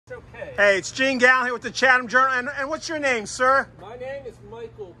Okay. Hey, it's Gene Gallen here with the Chatham Journal. And what's your name, sir? My name is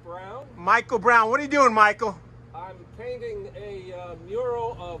Michael Brown. Michael Brown. What are you doing, Michael? I'm painting a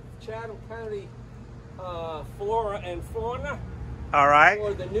mural of Chatham County flora and fauna. All right.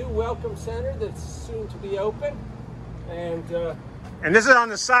 For the new Welcome Center that's soon to be open. And this is on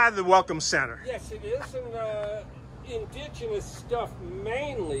the side of the Welcome Center. yes, it is. And indigenous stuff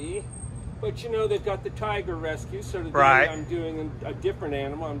mainly. But, you know, they've got the tiger rescue, so today right. I'm doing a different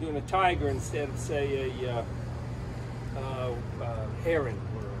animal. I'm doing a tiger instead of, say, a heron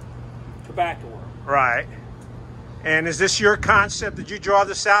or a tobacco worm. Right. And is this your concept? Did you draw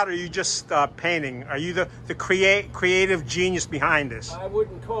this out, or are you just painting? Are you the creative genius behind this? I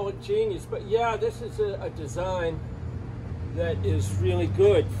wouldn't call it genius, but yeah, this is a design that is really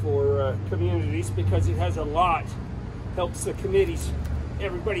good for communities because it has a lot, helps the committees.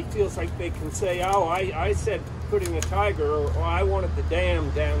 Everybody feels like they can say, oh, I said putting a tiger, or I wanted the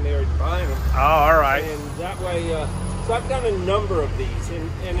dam down there behind them. Oh, all right. And that way, so I've done a number of these,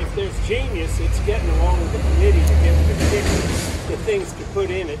 and if there's genius, it's getting along with the committee to get the things to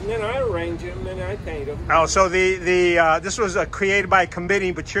put in it, and then I arrange them and I paint them. Oh, so this was created by a committee,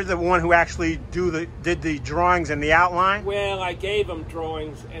 but you're the one who actually did the drawings and the outline? Well, I gave them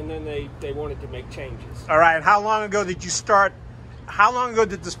drawings, and then they wanted to make changes. All right. And how long ago did you start? How long ago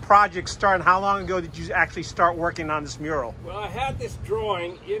did this project start, and how long ago did you actually start working on this mural? Well, I had this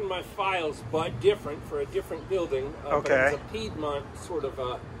drawing in my files, but different, for a different building. Okay. But it was a Piedmont sort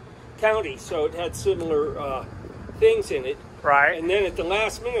of county, so it had similar things in it. Right. And then at the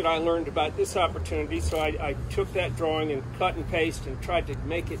last minute, I learned about this opportunity, so I took that drawing and cut and paste and tried to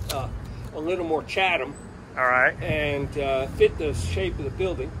make it a little more Chatham. All right. And fit the shape of the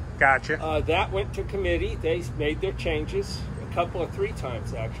building. Gotcha. That went to committee. They made their changes. Three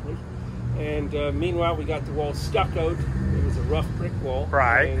times actually, and meanwhile we got the wall stuccoed. It was a rough brick wall,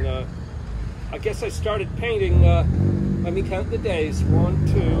 right? And I guess I started painting. Let me count the days: 1,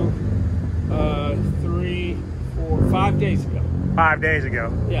 2, 3, 4, 5 days ago. 5 days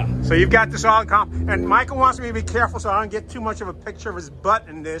ago. Yeah. So you've got this all and Michael wants me to be careful so I don't get too much of a picture of his butt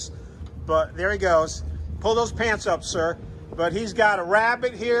in this, but there he goes. Pull those pants up, sir. But he's got a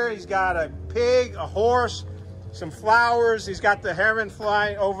rabbit here. He's got a pig, a horse, some flowers. He's got the heron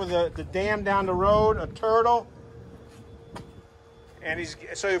flying over the dam down the road, a turtle. And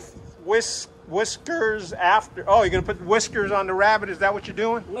whiskers after. Oh, you're going to put whiskers on the rabbit. Is that what you're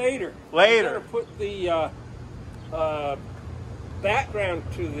doing? Later. Later. I'm going to put the background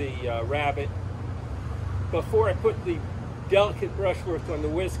to the rabbit before I put the delicate brushwork on the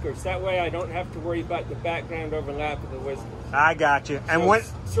whiskers. That way I don't have to worry about the background overlap of the whiskers. I got you. And so when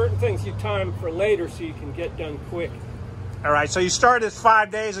certain things you time for later so you can get done quick. All right, so you started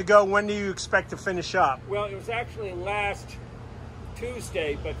 5 days ago. When do you expect to finish up? Well, it was actually last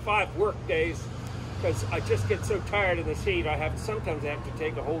Tuesday, but 5 work days because I just get so tired in this heat. Sometimes I have to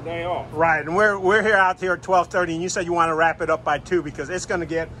take a whole day off. Right, and we're here out here at 12:30, and you said you want to wrap it up by 2 because it's going to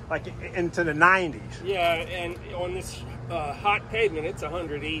get like into the 90s. Yeah, and on this hot pavement, it's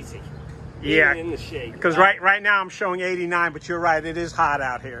 100 easy. Yeah, in the shade. Because right now I'm showing 89, but you're right, it is hot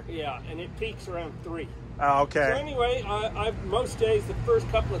out here. Yeah, and it peaks around 3. Oh, okay. So anyway, I most days, the first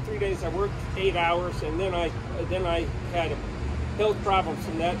couple of 3 days, I worked 8 hours, and then I had health problems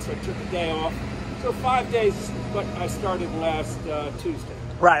from that, so I took a day off. So 5 days, but I started last Tuesday.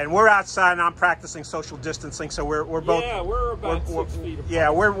 Right, and we're outside, and I'm practicing social distancing, so we're both. Yeah, we're about 6 feet apart.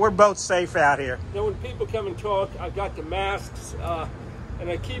 Yeah, we're both safe out here. Now, when people come and talk, I've got the masks, and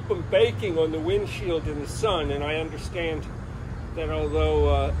I keep them baking on the windshield in the sun. And I understand that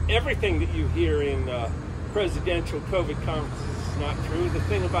although everything that you hear in presidential COVID conferences is not true, the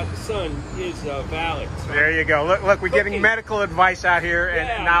thing about the sun is valid. So there you go. Look, we're getting medical advice out here,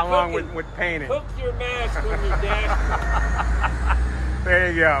 and not along with painting. Hook your mask when you dash.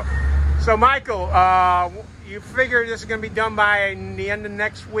 There you go. So, Michael, you figure this is going to be done by the end of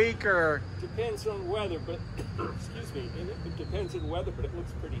next week, or? Depends on weather, but excuse me. It depends on weather, but it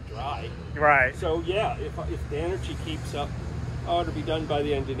looks pretty dry. Right. So yeah, if the energy keeps up, I ought to be done by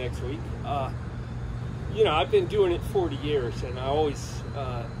the end of next week. You know, I've been doing it 40 years, and I always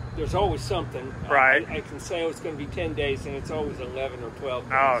there's always something. Right. I can say it's going to be 10 days, and it's always 11 or 12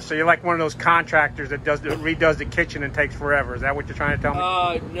 days. Oh, so you're like one of those contractors that redoes the kitchen and takes forever. Is that what you're trying to tell me?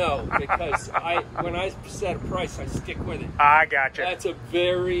 No, because when I set a price, I stick with it. I gotcha. That's a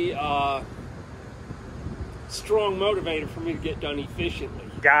very strong motivator for me to get done efficiently.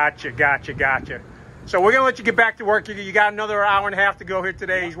 Gotcha. So we're gonna let you get back to work. You got another hour and a half to go here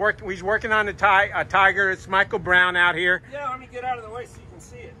today. Yeah. He's working on the tiger. It's Michael Brown out here. Yeah, let me get out of the way so you can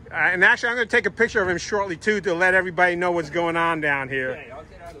see it. And actually, I'm going to take a picture of him shortly too to let everybody know what's going on down here. Okay, I'll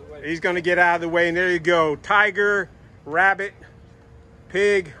get out of the way. of the way. He's going to get out of the way, and there you go. Tiger, rabbit,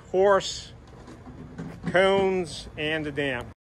 pig, horse, cones, and the dam.